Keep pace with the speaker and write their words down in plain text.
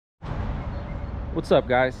What's up,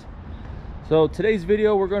 guys? So today's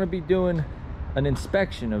video we're going to be doing an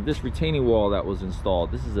inspection of this retaining wall that was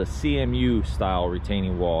installed. This is a CMU style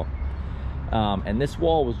retaining wall, and this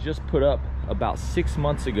wall was just put up about 6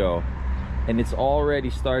 months ago, and it's already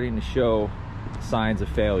starting to show signs of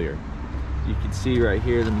failure. You can see right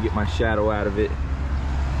here, let me get my shadow out of it.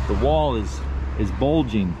 The wall is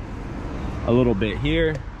bulging a little bit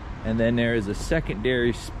here, and then there is a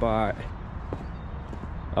secondary spot.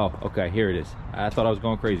 Oh, okay, here it is. I thought I was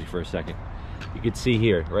going crazy for a second. You can see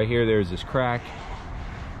here, right here, there's this crack.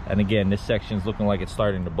 And again, this section's looking like it's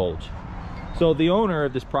starting to bulge. So the owner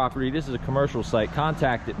of this property, this is a commercial site,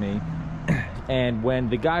 contacted me. And when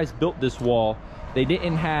the guys built this wall, they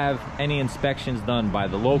didn't have any inspections done by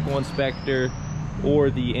the local inspector or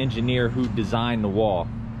the engineer who designed the wall.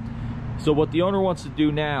 So what the owner wants to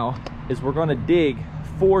do now is we're gonna dig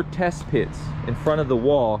 4 test pits in front of the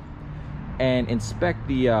wall and inspect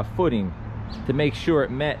the footing to make sure it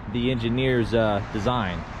met the engineer's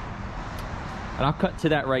design. And I'll cut to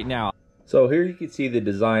that right now. So here you can see the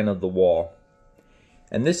design of the wall.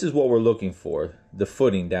 And this is what we're looking for, the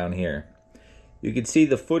footing down here. You can see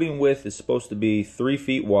the footing width is supposed to be 3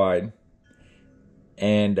 feet wide,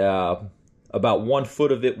 and about 1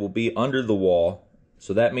 foot of it will be under the wall.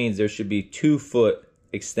 So that means there should be 2 foot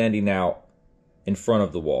extending out in front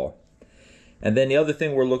of the wall. And then the other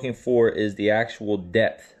thing we're looking for is the actual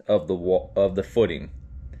depth of the wall, of the footing.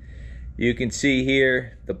 You can see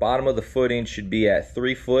here the bottom of the footing should be at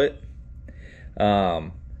 3 foot.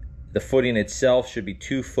 The footing itself should be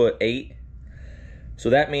 2 foot 8.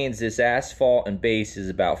 So that means this asphalt and base is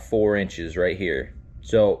about 4 inches right here.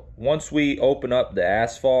 So once we open up the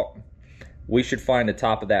asphalt, we should find the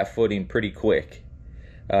top of that footing pretty quick.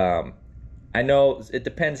 I know it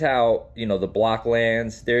depends how, the block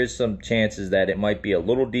lands. There's some chances that it might be a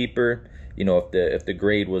little deeper. If the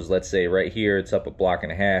grade was, let's say right here, it's up 1.5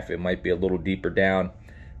 blocks, it might be a little deeper down,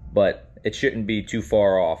 but it shouldn't be too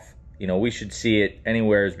far off. We should see it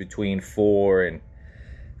anywhere between 4 and,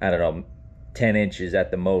 I don't know, 10 inches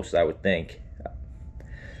at the most, I would think.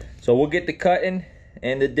 So we'll get the cutting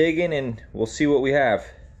and the digging, and we'll see what we have.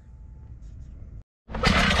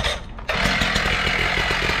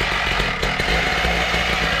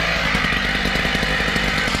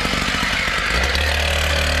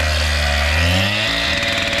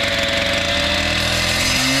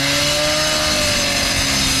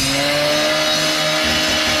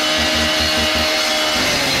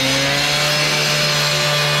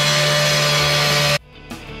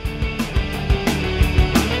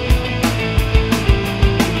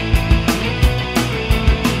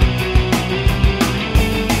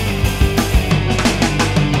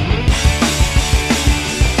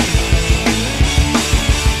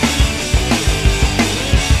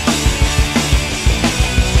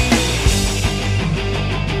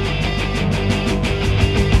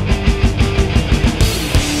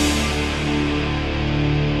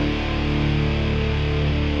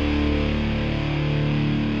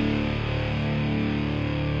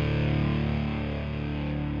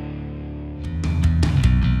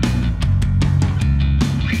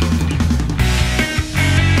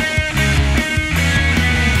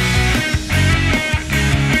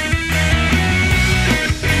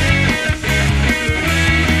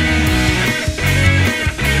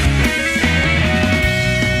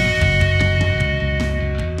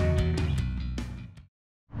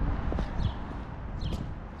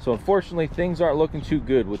 So unfortunately, things aren't looking too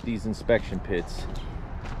good with these inspection pits.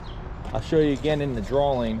 I'll show you again in the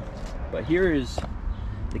drawing, but here is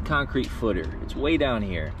the concrete footer. It's way down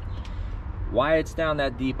here. Why it's down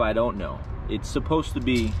that deep, I don't know. It's supposed to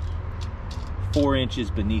be 4 inches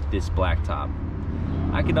beneath this blacktop.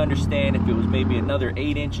 I could understand if it was maybe another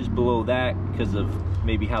 8 inches below that because of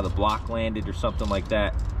maybe how the block landed or something like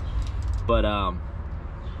that. But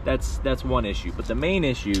that's one issue. But the main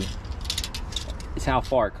issue is how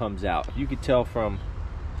far it comes out. You could tell from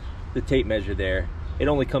the tape measure there, it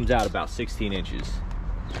only comes out about 16 inches.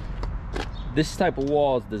 This type of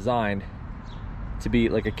wall is designed to be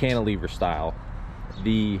like a cantilever style.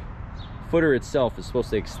 The footer itself is supposed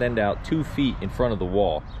to extend out 2 feet in front of the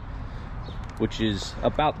wall, which is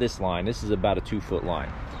about this line. This is about a 2 foot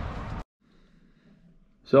line.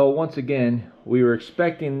 So once again, we were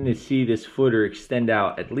expecting to see this footer extend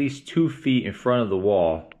out at least 2 feet in front of the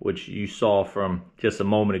wall, which you saw from just a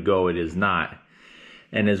moment ago it is not.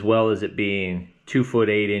 And as well as it being 2 foot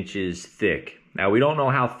 8 inches thick. Now we don't know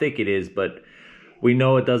how thick it is, but we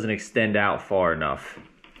know it doesn't extend out far enough.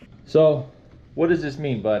 So what does this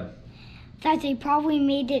mean, bud? That they probably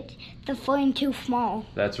made the footing too small.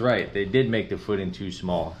 That's right, they did make the footing too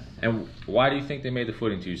small. And why do you think they made the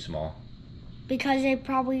footing too small? because they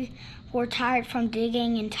probably were tired from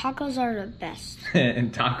digging, and tacos are the best.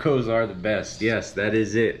 And tacos are the best. Yes, that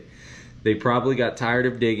is it. They probably got tired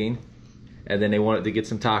of digging, and then they wanted to get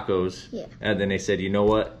some tacos. Yeah. And then they said, you know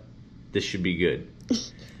what? This should be good.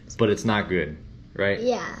 But it's not good, right?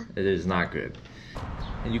 Yeah. It is not good.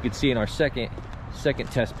 And you can see in our second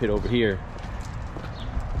test pit over here,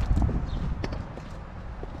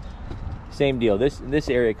 same deal. This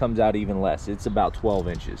area comes out even less. It's about 12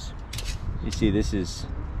 inches. You see, this is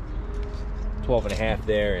 12 and a half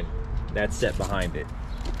there, and that's set behind it.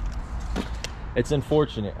 It's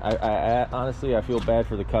unfortunate. I honestly, I feel bad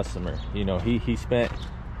for the customer. You know, he spent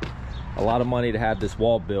a lot of money to have this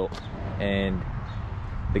wall built, and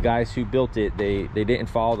the guys who built it, they didn't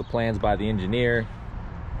follow the plans by the engineer,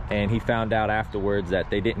 and he found out afterwards that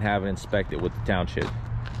they didn't have it inspected with the township.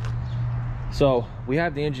 So we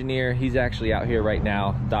have the engineer. He's actually out here right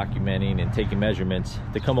now documenting and taking measurements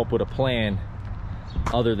to come up with a plan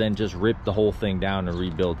other than just rip the whole thing down and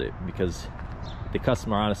rebuild it, because the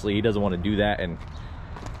customer, honestly, he doesn't want to do that, and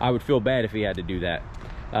I would feel bad if he had to do that.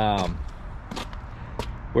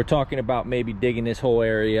 We're talking about maybe digging this whole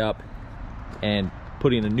area up and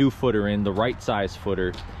putting a new footer in, the right size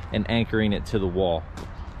footer, and anchoring it to the wall.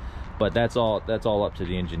 But that's all up to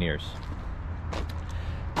the engineers.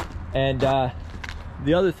 And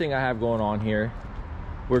the other thing I have going on here,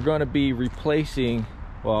 we're going to be replacing,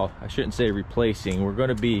 well, I shouldn't say replacing, we're going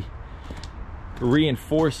to be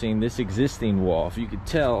reinforcing this existing wall. If you could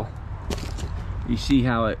tell, you see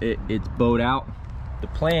how it's bowed out. The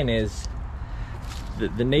plan is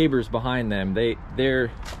the neighbors behind them, their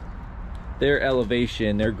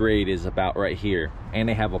elevation, their grade is about right here, and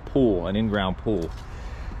they have a pool, an in-ground pool.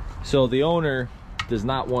 So the owner does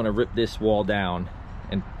not want to rip this wall down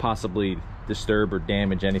and possibly disturb or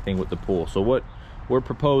damage anything with the pool. So what we're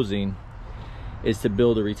proposing is to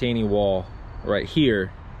build a retaining wall right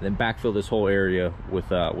here, then backfill this whole area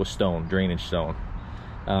with stone, drainage stone.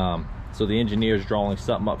 So the engineer's drawing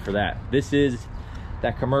something up for that. This is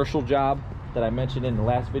that commercial job that I mentioned in the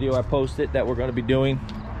last video I posted that we're going to be doing.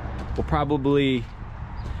 We'll probably,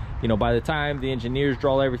 you know, by the time the engineers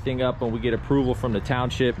draw everything up and we get approval from the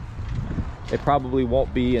township, it probably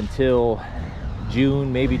won't be until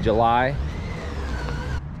June, maybe July.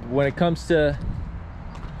 When it comes to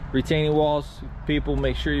retaining walls, people,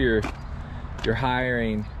 make sure you're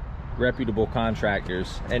hiring reputable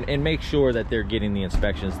contractors, and make sure that they're getting the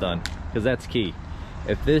inspections done, because that's key.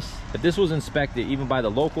 If this was inspected even by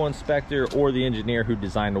the local inspector or the engineer who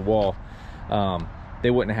designed the wall,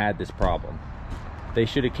 they wouldn't have had this problem. They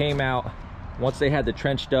should have came out once they had the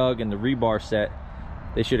trench dug and the rebar set.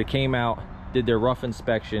 They should have came out, did their rough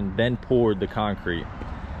inspection, then poured the concrete,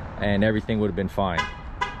 and everything would have been fine.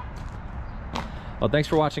 Well, thanks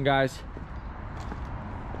for watching, guys.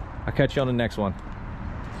 I'll catch you on the next one.